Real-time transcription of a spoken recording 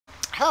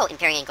Hello,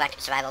 Empyrion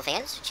Galactic Survival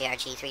fans,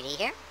 JRG3D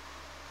here,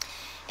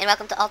 and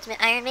welcome to Ultimate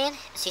Ironman,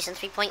 Season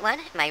 3.1,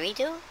 my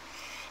redo.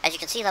 As you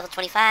can see, level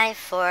 25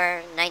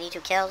 for 92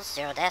 kills,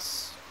 0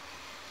 deaths.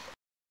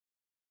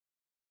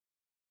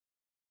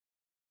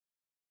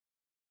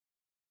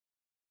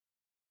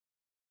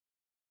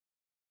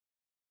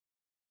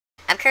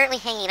 I'm currently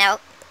hanging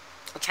out,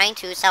 trying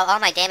to sell all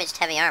my damaged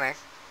heavy armor.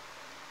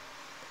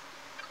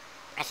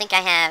 I think I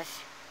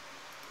have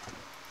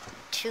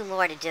 2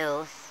 more to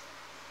do.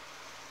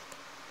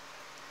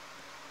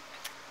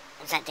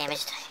 Is that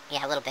damaged?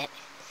 Yeah, a little bit.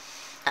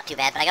 Not too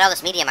bad, but I got all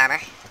this medium armor.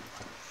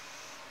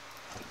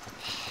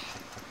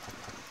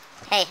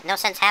 Hey, no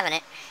sense having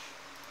it.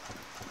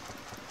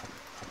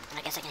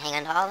 I guess I can hang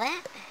on to all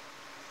that.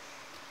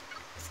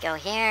 Let's go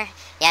here.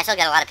 Yeah, I still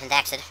got a lot of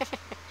Pendaxid.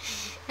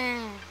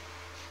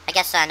 I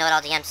guess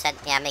Know-It-All DM said,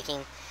 yeah,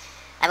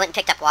 I went and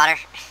picked up water.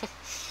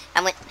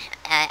 I went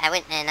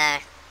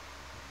and,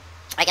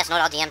 I guess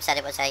Know-It-All DM said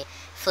it was a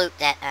fluke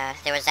that,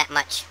 there was that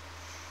much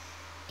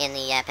in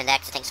the,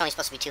 Pendaxid thing. It's only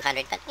supposed to be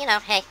 200, but, you know,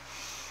 hey.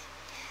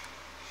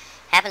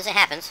 Happens, it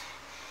happens.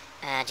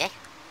 Jay,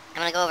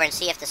 I'm gonna go over and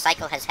see if the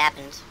cycle has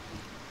happened,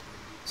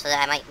 so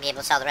that I might be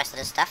able to sell the rest of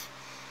this stuff.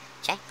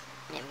 Jay,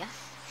 there we go.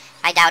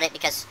 I doubt it,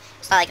 because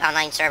it's not like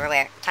online server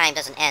where time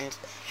doesn't end.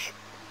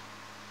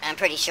 I'm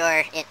pretty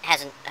sure it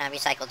hasn't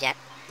recycled yet.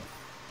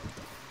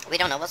 We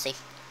don't know, we'll see.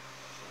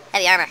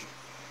 Heavy armor.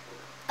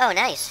 Oh,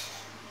 nice.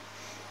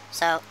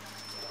 So,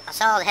 I'll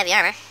sell all the heavy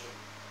armor.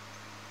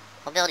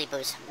 Mobility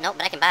boost. Nope,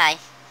 but I can buy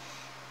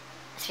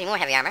 3 more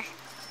heavy armor.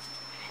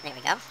 There we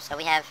go. So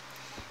we have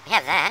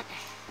that.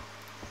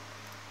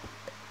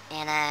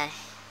 And,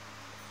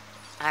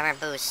 armor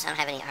boost. I don't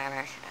have any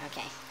armor.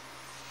 Okay.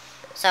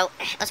 So,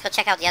 let's go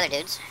check out the other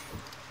dudes.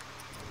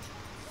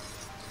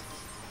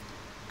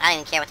 I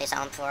don't even care what they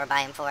sell him for or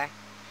buy him for.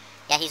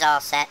 Yeah, he's all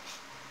set.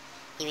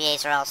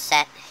 EVAs are all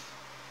set.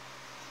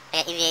 I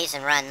got EVAs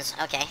and runs.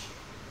 Okay.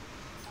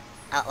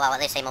 Oh, well,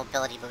 they say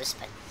mobility boost,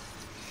 but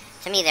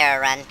to me they're a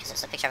run, because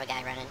it's a picture of a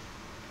guy running.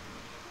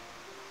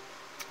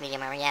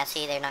 Medium armor. Yeah,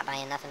 see, they're not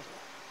buying nothing.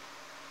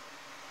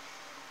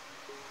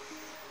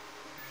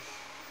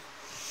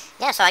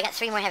 Yeah, so I got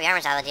 3 more heavy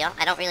armors out of the deal.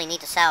 I don't really need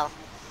to sell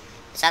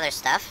this other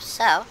stuff,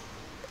 so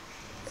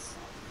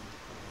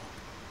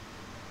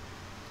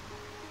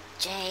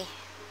J.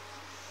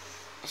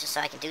 This is so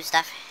I can do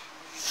stuff.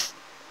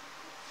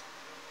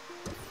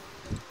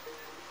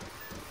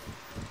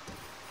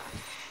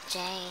 J.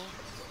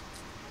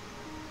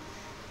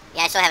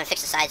 Yeah, I still haven't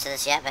fixed the sides of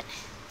this yet, but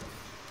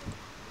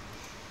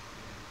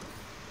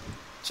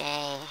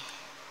J.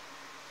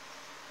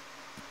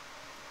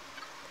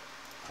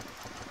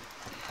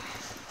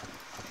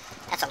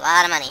 That's a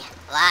lot of money.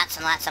 Lots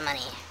and lots of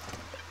money.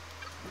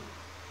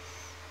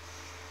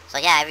 So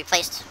yeah, I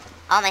replaced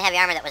all my heavy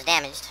armor that was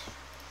damaged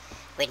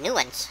with new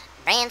ones.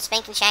 Brand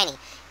spanking shiny. And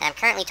I'm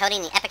currently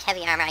toting the epic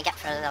heavy armor I got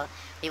for the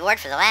reward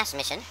for the last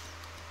mission.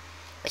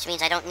 Which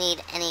means I don't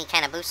need any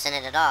kind of boosts in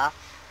it at all.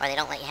 Or they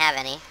don't let you have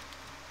any.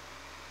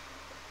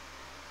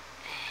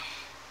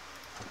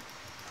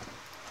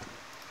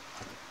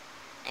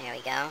 There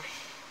we go.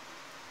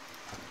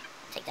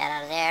 Take that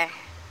out of there.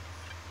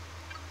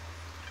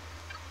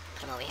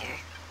 Put them over here.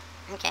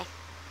 Okay.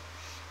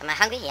 Am I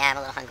hungry? Yeah, I'm a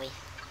little hungry.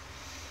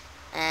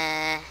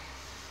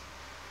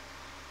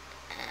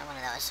 One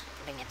of those.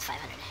 Bring me up to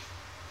 500.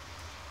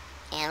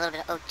 And a little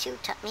bit of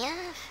O2 top me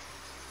off.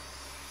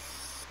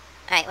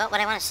 Alright, well, what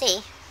I want to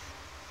see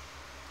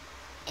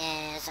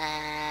is,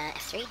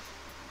 F3.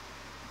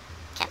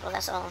 Capital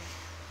vessel.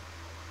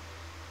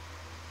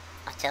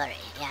 Artillery.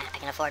 Yeah, I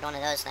can afford one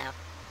of those now.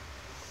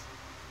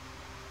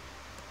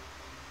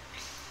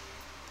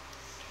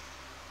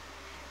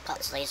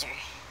 Pulse laser.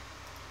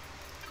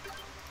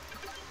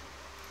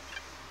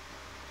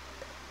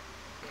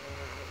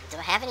 Do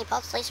I have any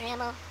pulse laser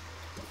ammo?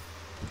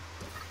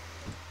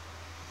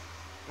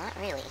 Not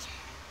really.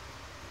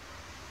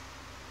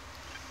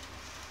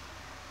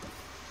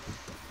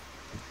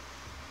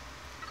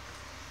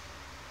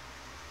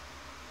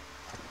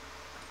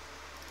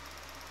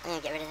 I'm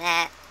gonna get rid of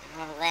that,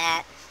 and all of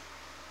that.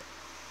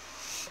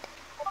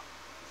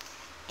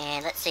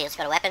 And let's see, let's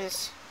go to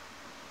weapons.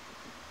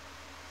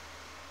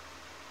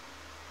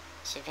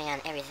 Should be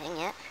on everything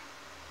yet.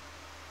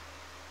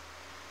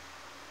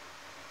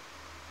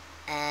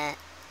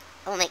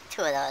 We'll make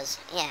 2 of those.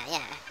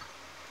 Yeah.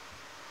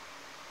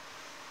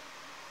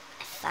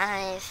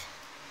 5.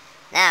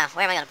 Now,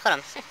 where am I going to put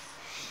them?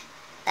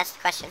 That's the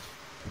question.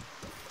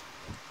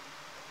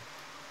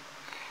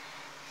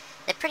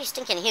 They're pretty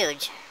stinking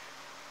huge.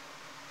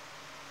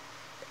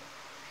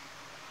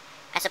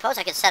 I suppose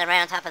I could set them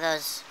right on top of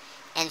those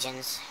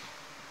engines.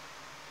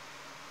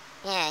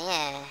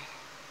 Yeah.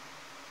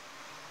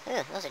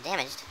 Ooh, those are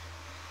damaged.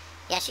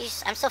 Yeah,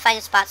 I'm still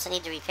finding spots that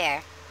need to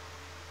repair.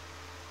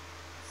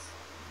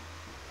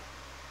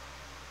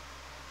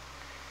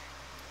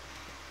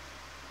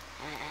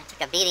 I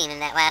took a beating in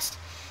that last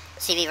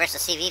CV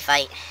versus CV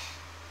fight.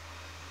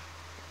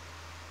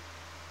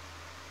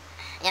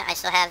 Yeah, I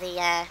still have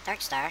the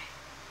Dark Star.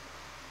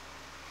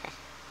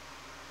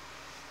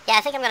 Yeah,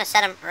 I think I'm going to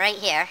set them right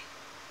here.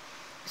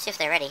 Let's see if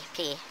they're ready.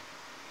 P.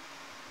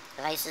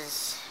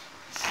 Devices.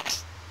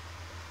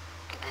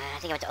 I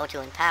think I went to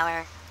O2 and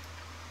power.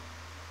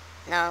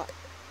 No.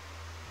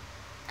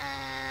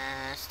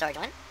 Storage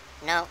 1?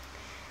 No.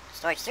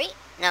 Storage 3?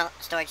 No.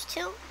 Storage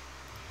 2?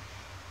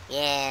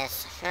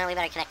 Yes. Well, we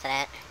better connect to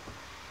that.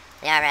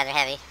 They are rather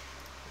heavy.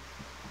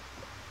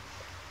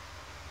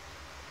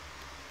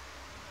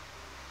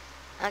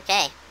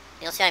 Okay.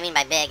 You'll see what I mean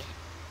by big.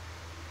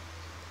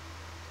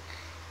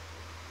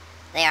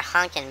 They are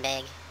honkin'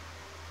 big.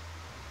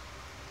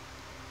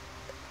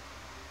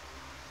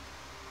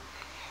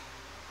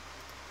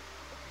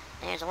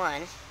 There's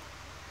one.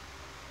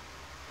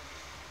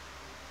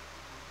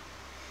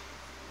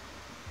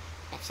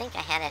 I think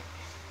I had it.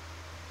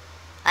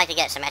 I like to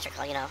get it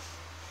symmetrical, you know.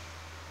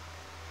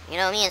 You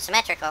know me and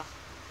symmetrical.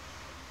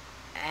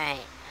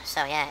 Alright,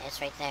 so yeah, it's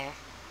right there.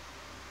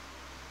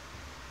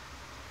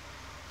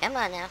 Come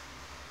on now.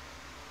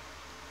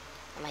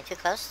 Am I too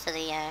close to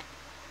the,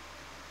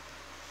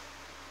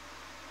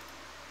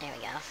 There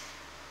we go.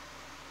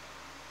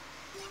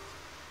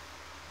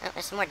 Oh,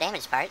 there's some more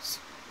damaged parts.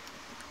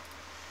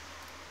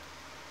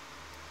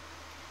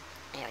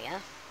 There we go.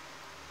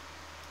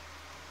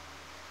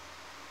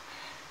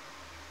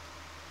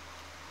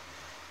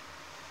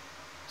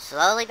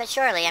 Slowly but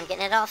surely, I'm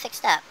getting it all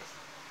fixed up.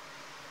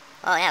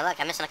 Oh yeah,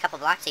 look, I'm missing a couple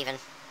blocks even.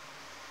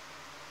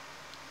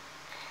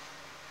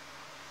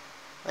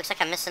 Looks like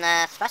I'm missing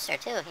a thruster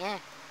too, yeah.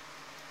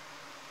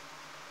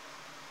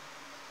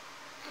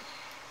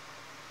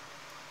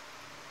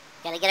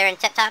 Gotta get her in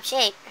tip-top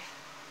shape.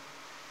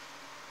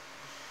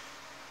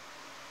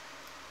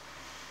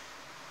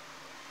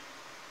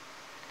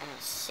 I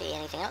don't see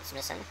anything else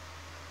missing.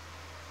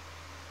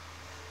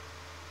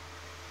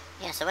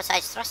 Yeah, so what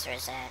size thruster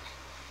is that?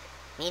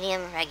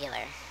 Medium,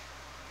 regular.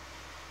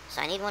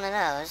 So I need one of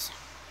those.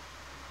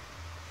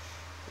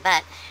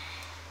 But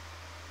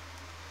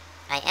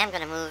I am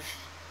going to move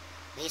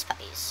these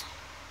puppies.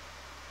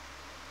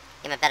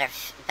 Give them a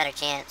better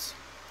chance.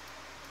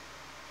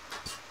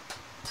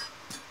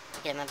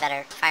 Give them a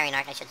better firing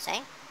arc, I should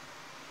say.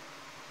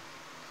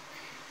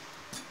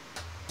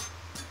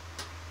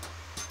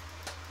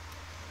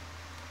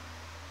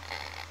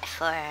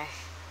 For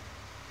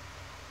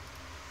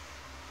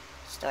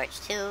storage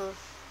 2.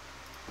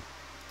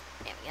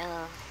 There we go.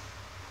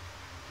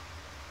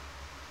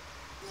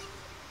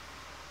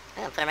 I'm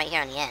going to put them right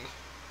here on the end.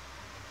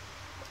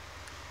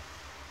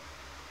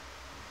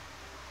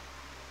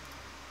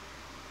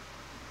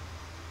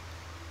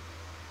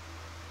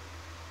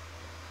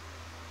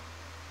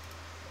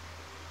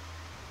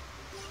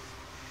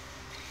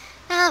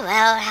 Oh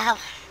well, I'll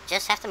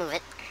just have to move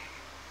it.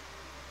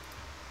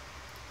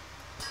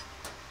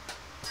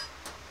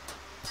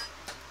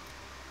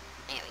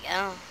 There we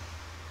go.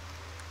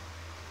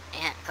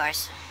 Yeah, of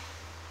course.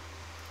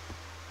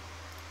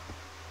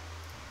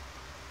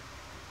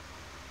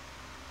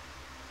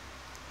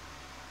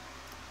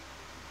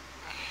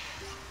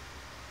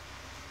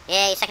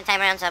 Yay, second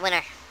time around's a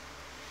winner.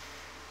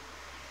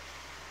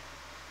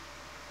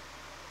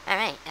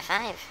 Alright,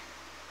 F5.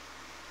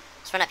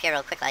 Let's run up here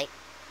real quick, like.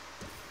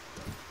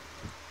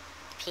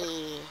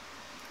 P,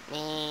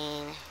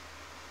 main,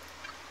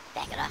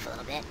 back it off a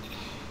little bit.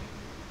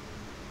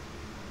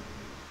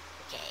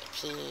 Okay,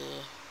 P.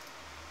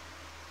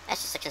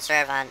 That's just a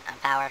conserve on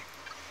power.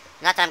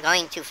 Not that I'm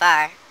going too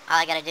far. All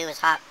I gotta do is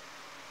hop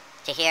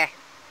to here,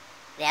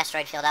 the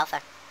asteroid field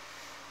alpha.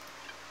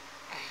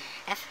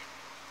 F.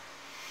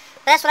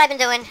 But that's what I've been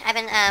doing. I've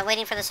been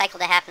waiting for the cycle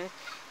to happen.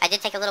 I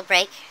did take a little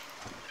break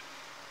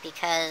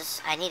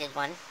because I needed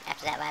one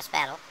after that last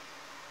battle.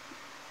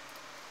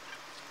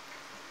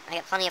 I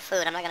got plenty of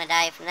food. I'm not going to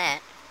die from that.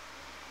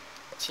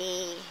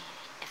 T,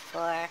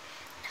 F4,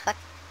 hook.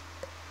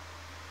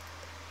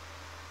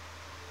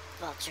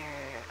 Vulture,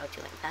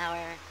 O2 and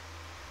power.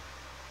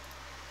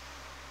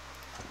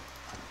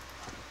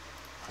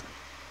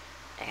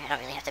 There, I don't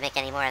really have to make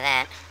any more of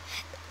that.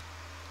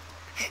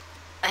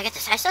 I get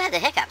this. I still have the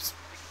hiccups.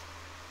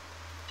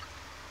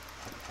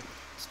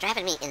 It's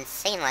driving me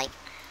insane, like.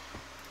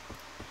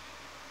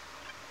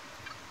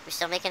 We're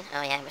still making?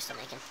 Oh yeah, we're still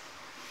making.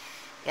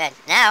 Good.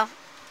 Now,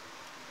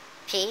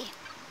 P,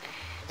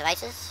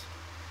 devices,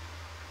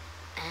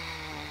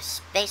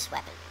 space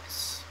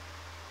weapons,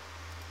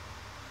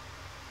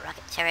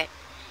 rocket turret,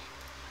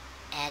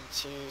 add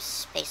to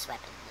space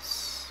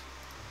weapons,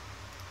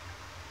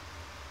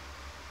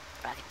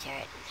 rocket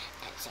turret,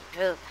 add same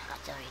group,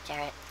 artillery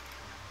turret.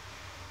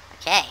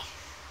 Okay,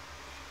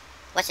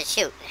 what's it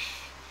shoot?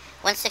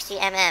 160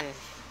 mm.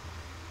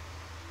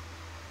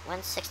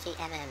 160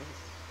 mm.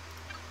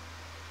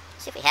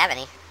 See if we have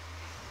any.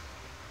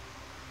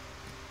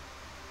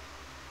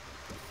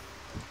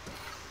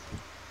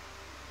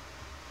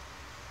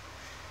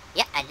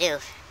 Yeah, I do.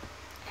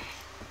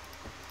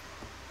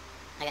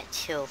 I got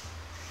 2.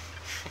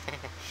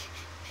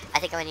 I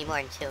think I need more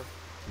than 2.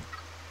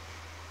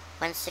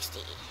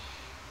 160.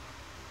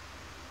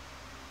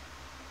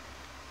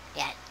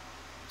 Yeah,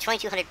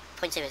 2,200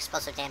 points of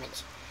explosive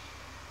damage.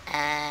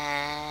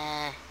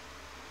 I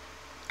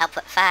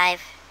output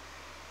 5,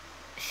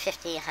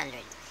 50,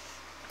 100.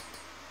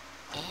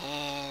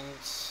 And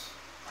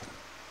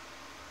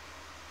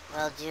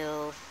we'll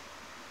do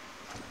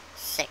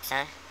 6,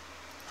 huh?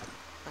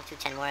 We'll do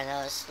 10 more of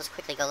those. Let's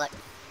quickly go look.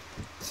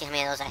 See how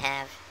many of those I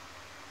have.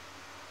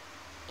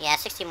 Yeah,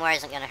 60 more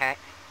isn't gonna hurt.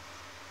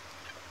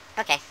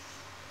 Okay.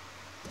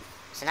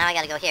 So now I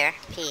gotta go here.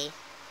 P.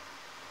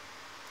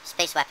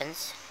 Space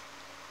weapons.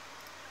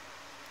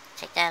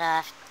 Take that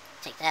off.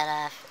 Take that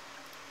off.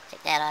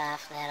 Take that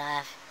off. That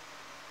off.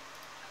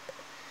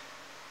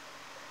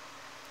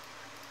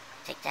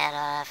 Take that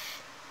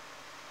off.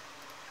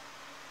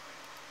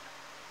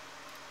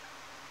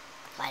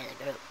 Apply to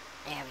the group.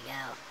 There we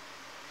go.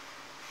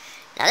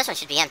 Now this one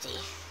should be empty.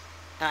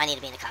 Oh, I need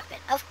to be in the cockpit.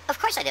 Of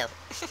course I do.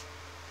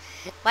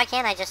 Why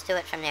can't I just do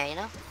it from there, you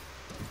know?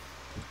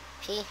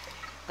 P.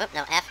 Whoop,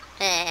 no,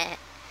 F.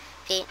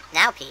 P.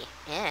 Now P.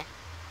 Yeah.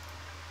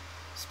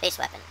 Space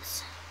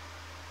weapons.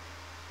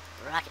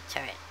 Rocket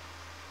turret.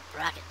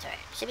 Rocket turret.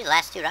 Should be the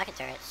last 2 rocket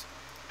turrets.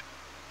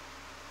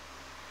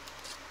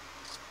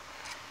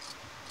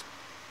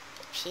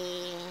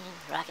 P.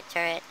 Rocket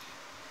turret.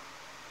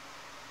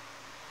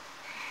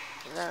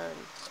 Reload.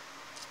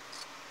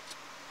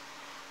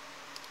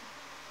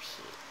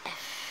 P.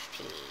 F.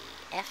 P.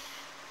 F.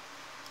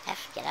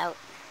 F. Get out.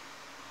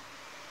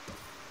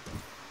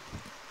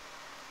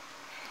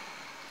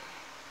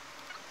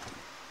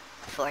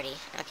 $40.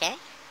 Okay.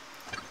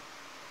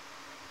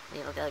 We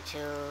will go to...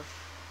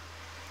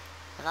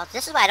 Well,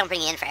 this is why I don't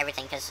bring you in for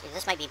everything, because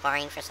this might be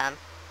boring for some.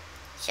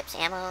 Ship's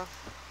ammo.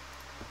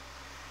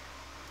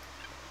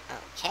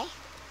 Okay.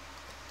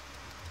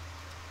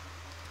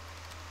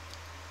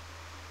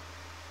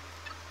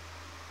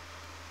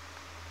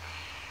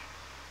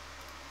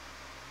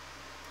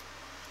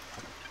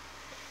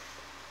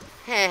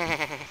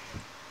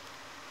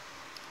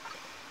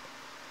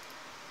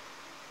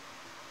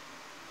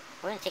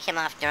 We're going to take him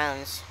off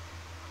drones.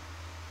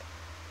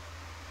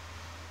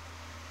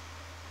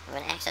 We're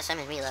going to access him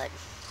and reload.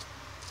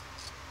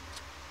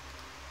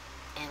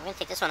 And we're going to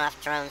take this one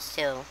off drones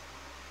too.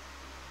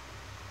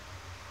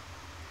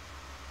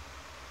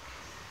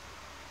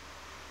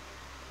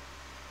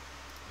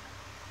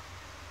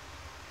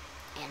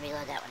 And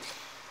reload that one.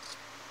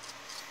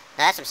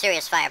 Now that's some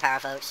serious firepower,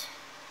 folks.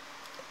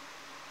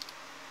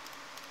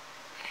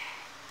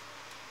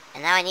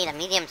 And now I need a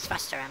medium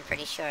thruster. I'm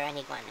pretty sure I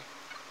need one.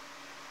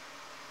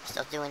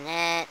 Still doing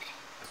that.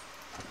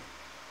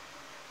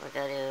 We'll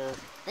go to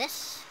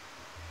this.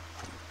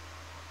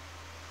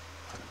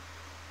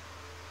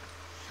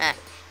 Huh.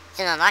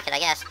 Didn't unlock it, I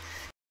guess.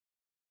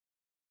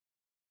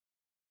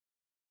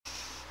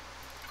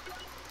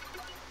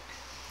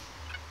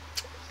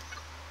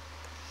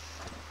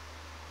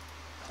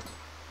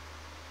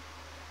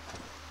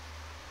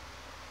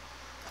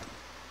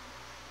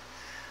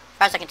 As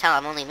far as I can tell,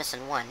 I'm only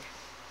missing one.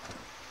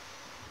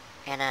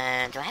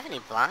 And, do I have any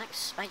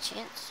blocks, by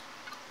chance?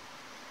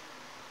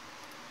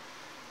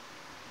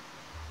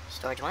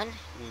 Storage 1?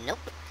 Nope.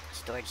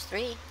 Storage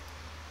 3?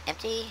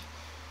 Empty.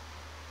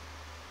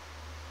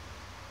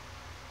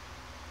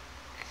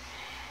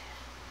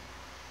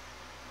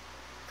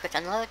 Quick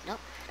unload? Nope.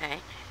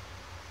 Alright.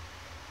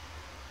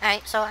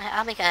 Alright, so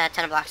I'll make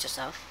 10 blocks or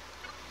so. I'm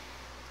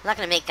not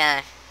gonna make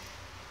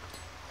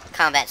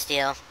combat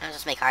steel. I'll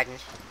just make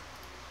hardened.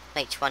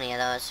 Make 20 of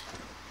those.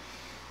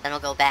 Then we'll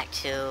go back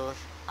to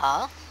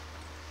all.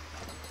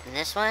 And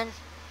this one.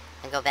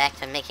 And go back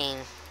to making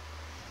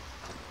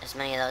as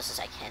many of those as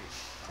I can.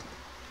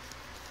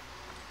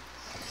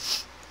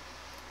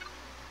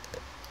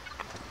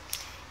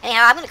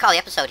 Anyhow, I'm gonna call the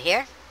episode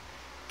here.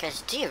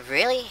 Because do you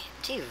really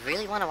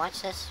want to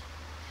watch this?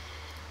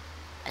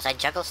 As I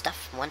juggle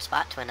stuff from one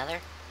spot to another?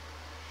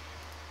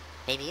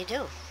 Maybe you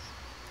do.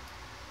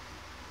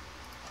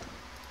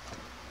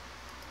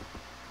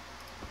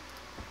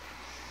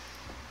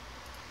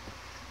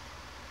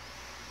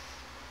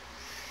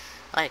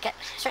 Well,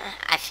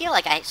 I feel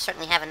like I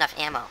certainly have enough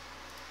ammo.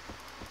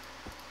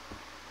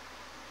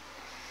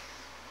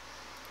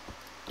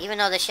 Even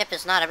though the ship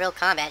is not a real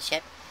combat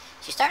ship,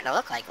 she's starting to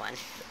look like one.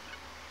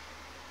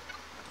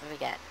 What do we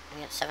got?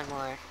 We got 7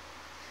 more.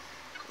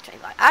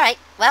 Alright,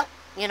 well,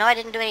 you know I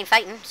didn't do any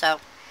fighting, so...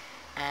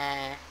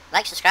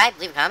 like, subscribe,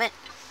 leave a comment.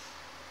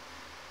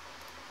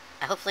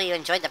 Hopefully you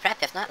enjoyed the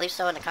prep. If not, leave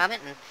so in the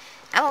comment, and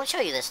I won't show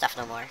you this stuff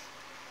no more.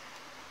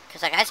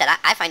 Because like I said,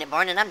 I find it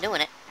boring and I'm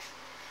doing it.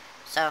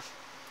 So,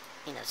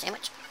 you know,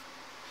 sandwich.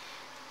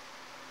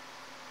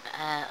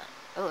 Oh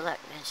look,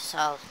 it's just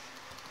all...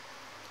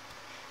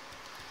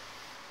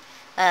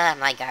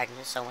 my garden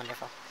is so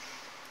wonderful.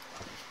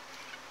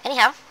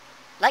 Anyhow,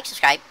 like,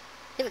 subscribe,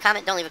 leave a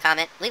comment, don't leave a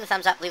comment, leave a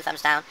thumbs up, leave a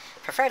thumbs down.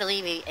 Prefer to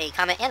leave a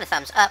comment and a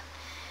thumbs up.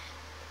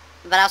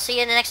 But I'll see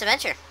you in the next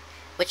adventure,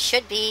 which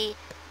should be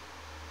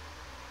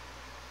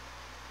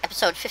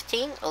episode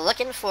 15,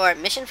 looking for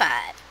mission 5.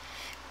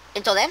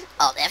 Until then,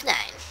 Alt F9.